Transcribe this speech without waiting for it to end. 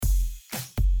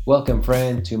Welcome,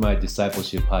 friend, to my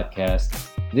discipleship podcast.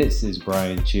 This is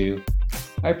Brian Chu.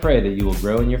 I pray that you will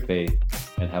grow in your faith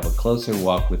and have a closer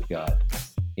walk with God.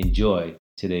 Enjoy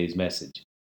today's message.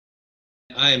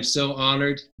 I am so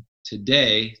honored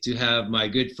today to have my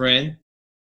good friend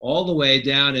all the way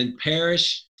down in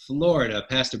Parrish, Florida,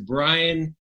 Pastor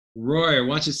Brian Royer.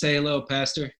 Why don't you say hello,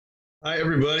 Pastor? Hi,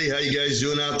 everybody. How you guys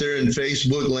doing out there in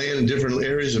Facebook land and different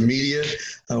areas of media?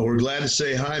 We're glad to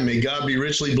say hi. May God be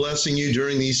richly blessing you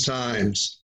during these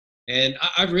times. And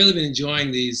I've really been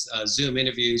enjoying these Zoom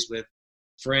interviews with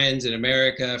friends in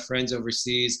America, friends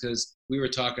overseas, because we were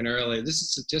talking earlier. This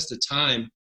is just a time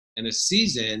and a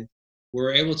season where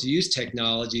we're able to use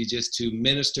technology just to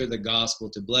minister the gospel,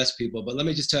 to bless people. But let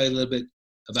me just tell you a little bit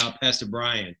about Pastor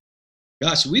Brian.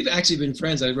 Gosh, we've actually been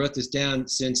friends. I wrote this down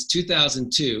since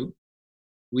 2002.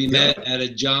 We met at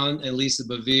a John and Lisa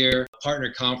Bevere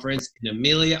partner conference in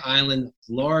Amelia Island,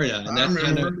 Florida. And that's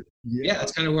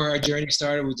that's kind of where our journey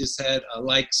started. We just had a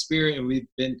like spirit, and we've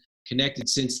been connected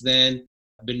since then.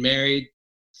 I've been married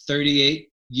 38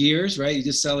 years, right? You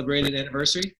just celebrated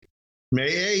anniversary?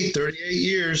 May 8th, 38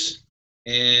 years.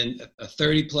 And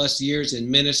 30 plus years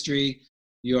in ministry.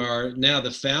 You are now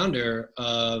the founder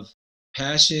of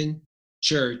Passion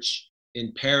Church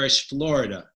in Parrish,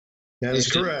 Florida. That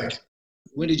is correct.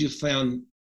 When did you found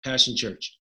Passion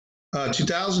Church?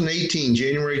 2018,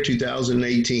 January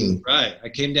 2018. Right. I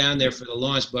came down there for the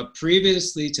launch, but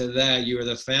previously to that, you were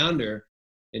the founder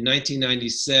in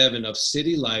 1997 of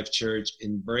City Life Church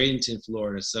in Bradenton,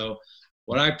 Florida. So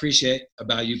what I appreciate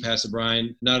about you, Pastor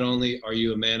Brian, not only are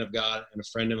you a man of God and a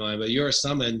friend of mine, but you're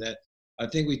someone that I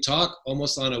think we talk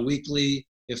almost on a weekly,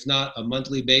 if not a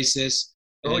monthly basis.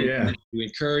 Oh, yeah. You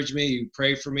encourage me, you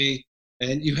pray for me.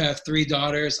 And you have 3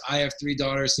 daughters. I have 3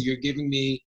 daughters. So you're giving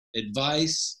me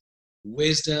advice,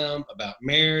 wisdom about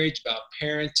marriage, about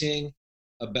parenting,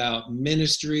 about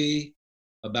ministry,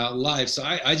 about life. So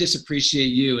I just appreciate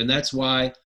you. And that's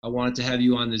why I wanted to have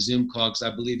you on the Zoom call, because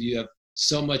I believe you have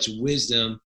so much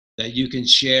wisdom that you can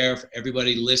share for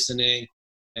everybody listening.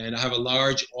 And I have a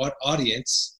large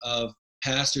audience of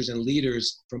pastors and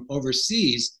leaders from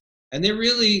overseas, and they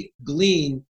really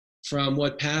glean from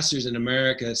what pastors in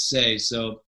America say.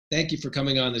 So thank you for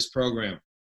coming on this program.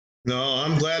 No,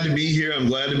 I'm glad to be here. I'm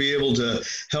glad to be able to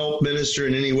help minister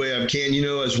in any way I can. You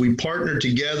know, as we partner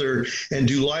together and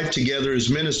do life together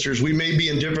as ministers, we may be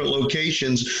in different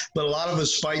locations, but a lot of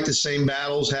us fight the same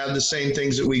battles, have the same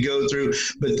things that we go through.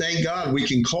 But thank God we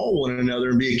can call one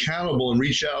another and be accountable and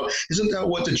reach out. Isn't that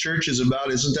what the church is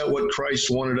about? Isn't that what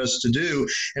Christ wanted us to do?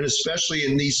 And especially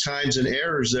in these times and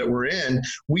eras that we're in,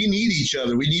 we need each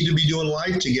other. We need to be doing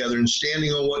life together and standing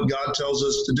on what God tells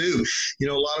us to do. You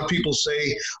know, a lot of people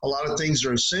say a lot of things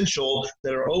are essential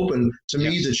that are open. To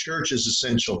me, the church is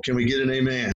essential. Can we get an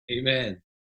amen? Amen.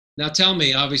 Now tell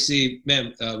me, obviously,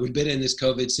 man, we've been in this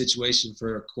COVID situation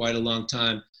for quite a long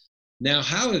time. Now,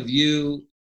 how have you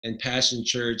and Passion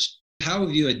Church, how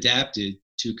have you adapted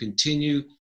to continue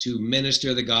to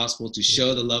minister the gospel, to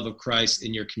show the love of Christ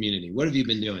in your community? What have you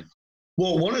been doing?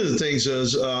 Well, one of the things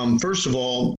is, first of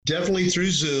all, definitely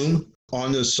through Zoom.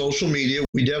 On the social media,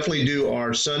 we definitely do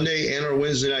our Sunday and our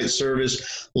Wednesday night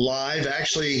service live.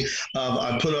 Actually,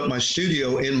 I put up my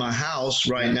studio in my house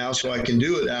right now so I can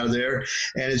do it out of there.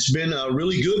 And it's been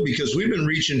really good because we've been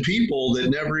reaching people that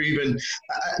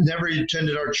never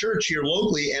attended our church here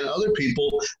locally, and other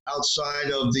people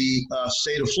outside of the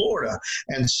state of Florida.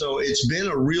 And so it's been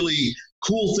a really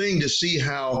cool thing to see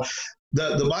how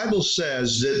the Bible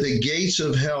says that the gates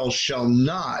of hell shall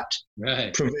not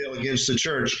prevail against the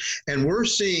church. And we're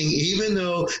seeing, even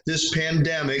though this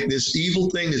pandemic, this evil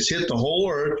thing that's hit the whole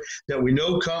earth that we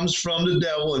know comes from the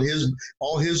devil and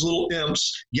all his little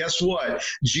imps, guess what?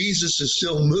 Jesus is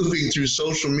still moving through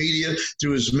social media,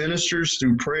 through his ministers,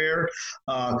 through prayer.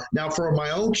 Now, for my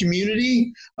own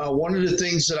community, one of the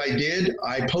things that I did,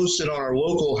 I posted on our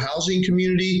local housing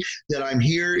community that I'm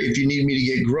here if you need me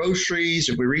to get groceries,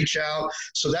 if we reach out.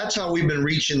 So that's how we've been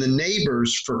reaching the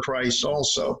neighbors for Christ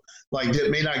also, like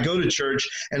that may not go to church.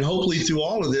 And hopefully through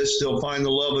all of this, they'll find the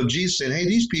love of Jesus and, hey,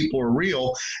 these people are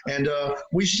real. And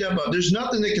we step up. There's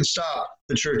nothing that can stop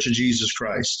the Church of Jesus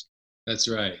Christ. That's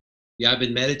right. Yeah, I've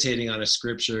been meditating on a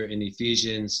scripture in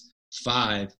Ephesians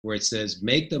 5 where it says,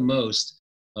 make the most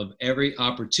of every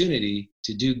opportunity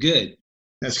to do good.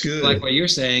 That's good. Like what you're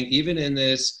saying, even in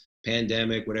this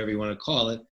pandemic, whatever you want to call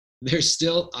it, there's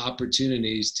still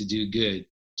opportunities to do good,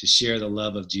 to share the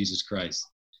love of Jesus Christ.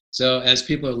 So as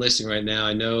people are listening right now,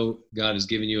 I know God has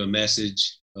given you a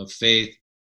message of faith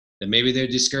that maybe they're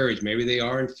discouraged, maybe they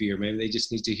are in fear, maybe they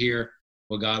just need to hear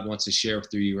what God wants to share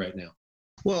through you right now.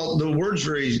 Well, the word's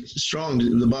very strong.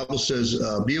 The Bible says,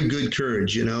 be of good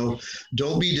courage,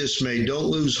 Don't be dismayed. Don't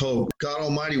lose hope. God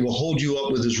Almighty will hold you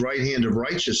up with his right hand of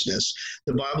righteousness.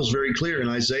 The Bible's very clear in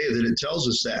Isaiah that it tells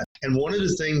us that. And one of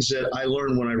the things that I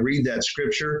learned when I read that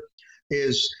scripture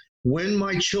is when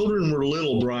my children were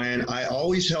little, Brian, I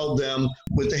always held them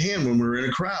with the hand when we were in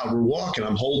a crowd. We're walking,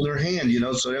 I'm holding their hand,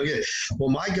 so okay. Well,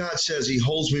 my God says he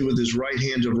holds me with his right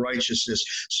hand of righteousness.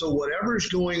 So whatever's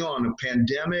going on, a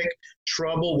pandemic,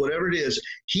 trouble, whatever it is,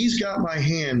 he's got my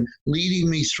hand leading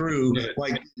me through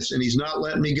like this, and he's not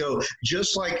letting me go.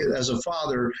 Just like as a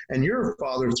father, and you're a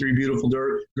father of three beautiful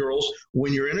girls,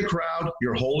 when you're in a crowd,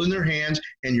 you're holding their hands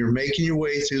and you're making your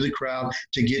way through the crowd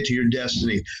to get to your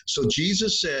destiny. So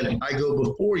Jesus said, I go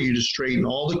before you to straighten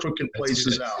all the crooked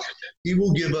places out. He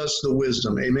will give us the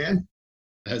wisdom. Amen?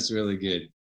 That's really good.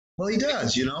 Well, he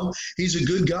does, He's a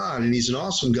good God, and he's an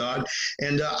awesome God.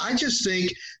 And I just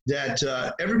think that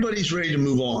everybody's ready to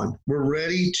move on. We're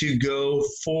ready to go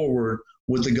forward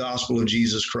with the gospel of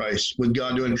Jesus Christ, with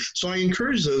God doing. So I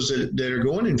encourage those that are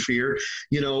going in fear,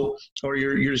 or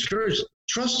you're discouraged.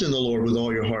 Trust in the Lord with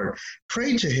all your heart.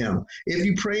 Pray to him. If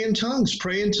you pray in tongues,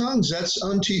 pray in tongues.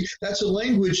 That's a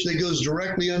language that goes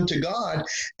directly unto God,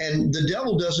 and the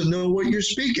devil doesn't know what you're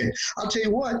speaking. I'll tell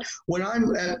you what, when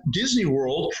I'm at Disney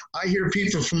World, I hear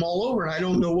people from all over, and I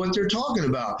don't know what they're talking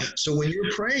about. So when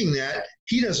you're praying that,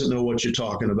 he doesn't know what you're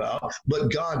talking about,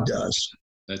 but God does.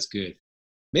 That's good.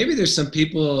 Maybe there's some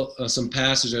people, some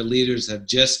pastors or leaders have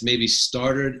just maybe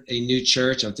started a new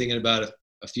church. I'm thinking about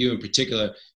a few in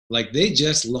particular. Like they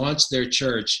just launched their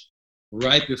church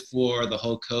right before the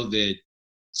whole COVID.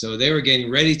 So they were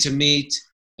getting ready to meet,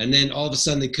 and then all of a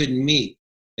sudden they couldn't meet.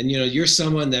 And you're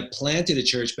someone that planted a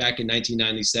church back in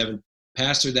 1997,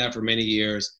 pastored that for many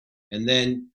years, and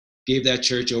then gave that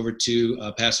church over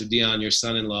to Pastor Dion, your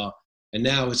son-in-law, and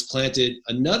now has planted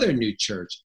another new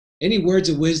church. Any words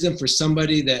of wisdom for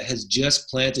somebody that has just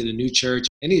planted a new church?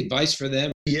 Any advice for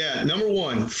them? Yeah, number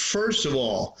one, first of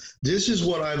all, this is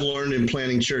what I've learned in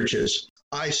planting churches.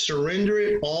 I surrender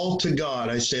it all to God.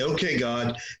 I say, okay,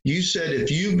 God, you said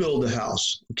if you build a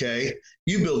house, okay,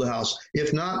 you build a house.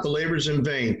 If not, the labor's in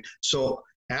vain. So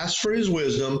ask for his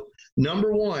wisdom.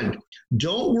 Number one,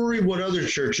 don't worry what other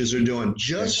churches are doing.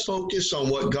 Just focus on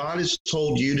what God has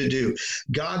told you to do.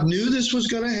 God knew this was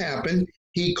going to happen.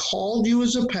 He called you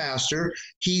as a pastor.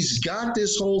 He's got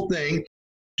this whole thing.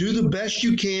 Do the best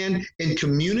you can in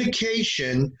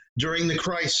communication during the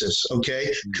crisis,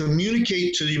 okay?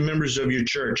 Communicate to the members of your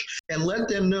church and let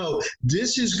them know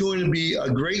this is going to be a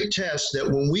great test, that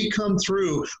when we come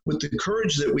through with the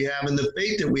courage that we have and the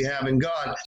faith that we have in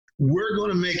God, we're going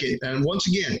to make it. And once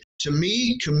again, to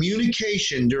me,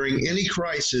 communication during any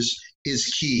crisis is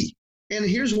key. And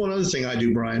here's one other thing I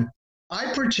do, Brian.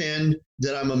 I pretend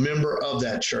that I'm a member of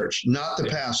that church, not the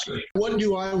pastor. What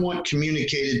do I want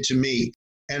communicated to me?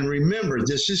 And remember,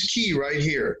 this is key right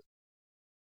here.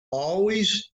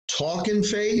 Always talk in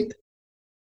faith,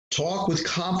 talk with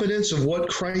confidence of what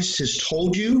Christ has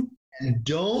told you, and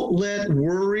don't let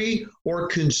worry or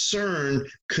concern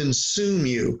consume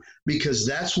you, because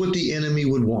that's what the enemy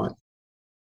would want.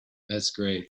 That's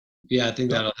great. Yeah, I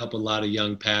think that'll help a lot of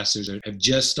young pastors that have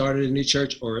just started a new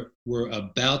church or were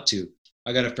about to.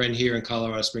 I got a friend here in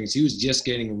Colorado Springs. He was just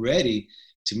getting ready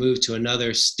to move to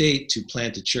another state to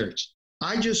plant a church.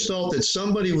 I just felt that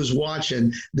somebody was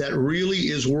watching that really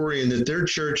is worrying that their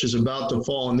church is about to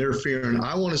fall and they're fearing.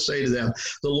 I want to say to them,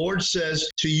 the Lord says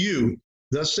to you,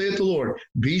 thus saith the Lord,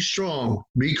 be strong,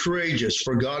 be courageous,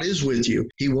 for God is with you.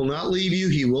 He will not leave you.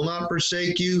 He will not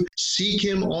forsake you. Seek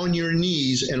him on your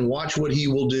knees and watch what he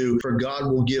will do, for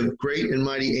God will give great and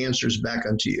mighty answers back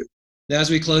unto you. Now, as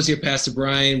we close here, Pastor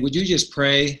Brian, would you just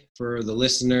pray for the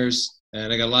listeners?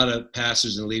 And I got a lot of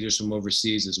pastors and leaders from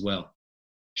overseas as well.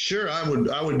 Sure, I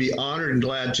would be honored and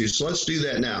glad to. So let's do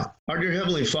that now. Our dear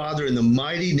Heavenly Father, in the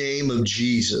mighty name of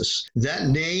Jesus, that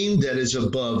name that is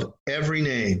above every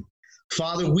name,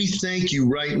 Father, we thank you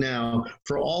right now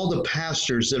for all the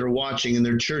pastors that are watching in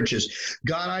their churches.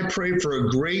 God, I pray for a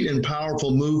great and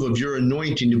powerful move of your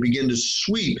anointing to begin to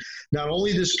sweep not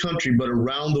only this country, but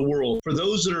around the world. For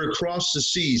those that are across the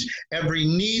seas, every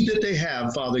need that they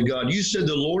have, Father God, you said,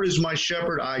 the Lord is my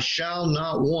shepherd, I shall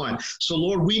not want. So,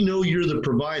 Lord, we know you're the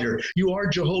provider. You are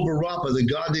Jehovah Rapha, the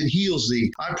God that heals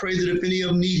thee. I pray that if any of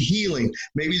them need healing,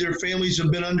 maybe their families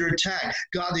have been under attack,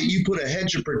 God, that you put a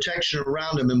hedge of protection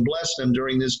around them and bless them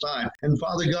during this time. And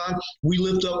Father God, we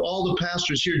lift up all the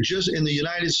pastors here just in the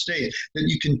United States, that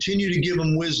you continue to give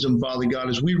them wisdom, Father God,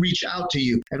 as we reach out to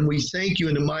you. And we thank you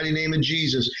in the mighty name of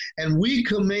Jesus. And we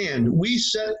command, we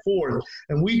set forth,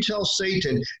 and we tell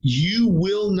Satan, you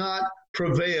will not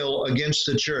prevail against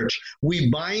the church. We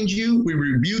bind you, we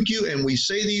rebuke you, and we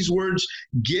say these words,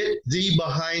 "Get thee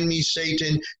behind me,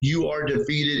 Satan. You are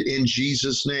defeated in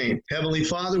Jesus' name." Heavenly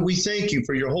Father, we thank you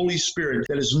for your Holy Spirit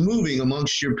that is moving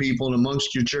amongst your people and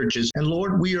amongst your churches. And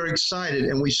Lord, we are excited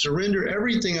and we surrender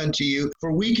everything unto you,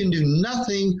 for we can do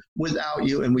nothing without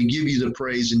you, and we give you the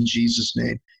praise in Jesus'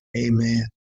 name. Amen.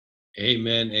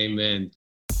 Amen. Amen.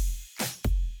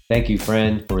 Thank you,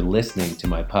 friend, for listening to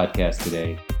my podcast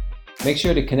today. Make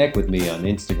sure to connect with me on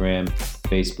Instagram,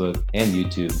 Facebook, and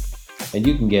YouTube, and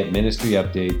you can get ministry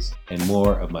updates and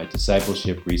more of my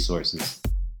discipleship resources.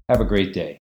 Have a great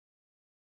day.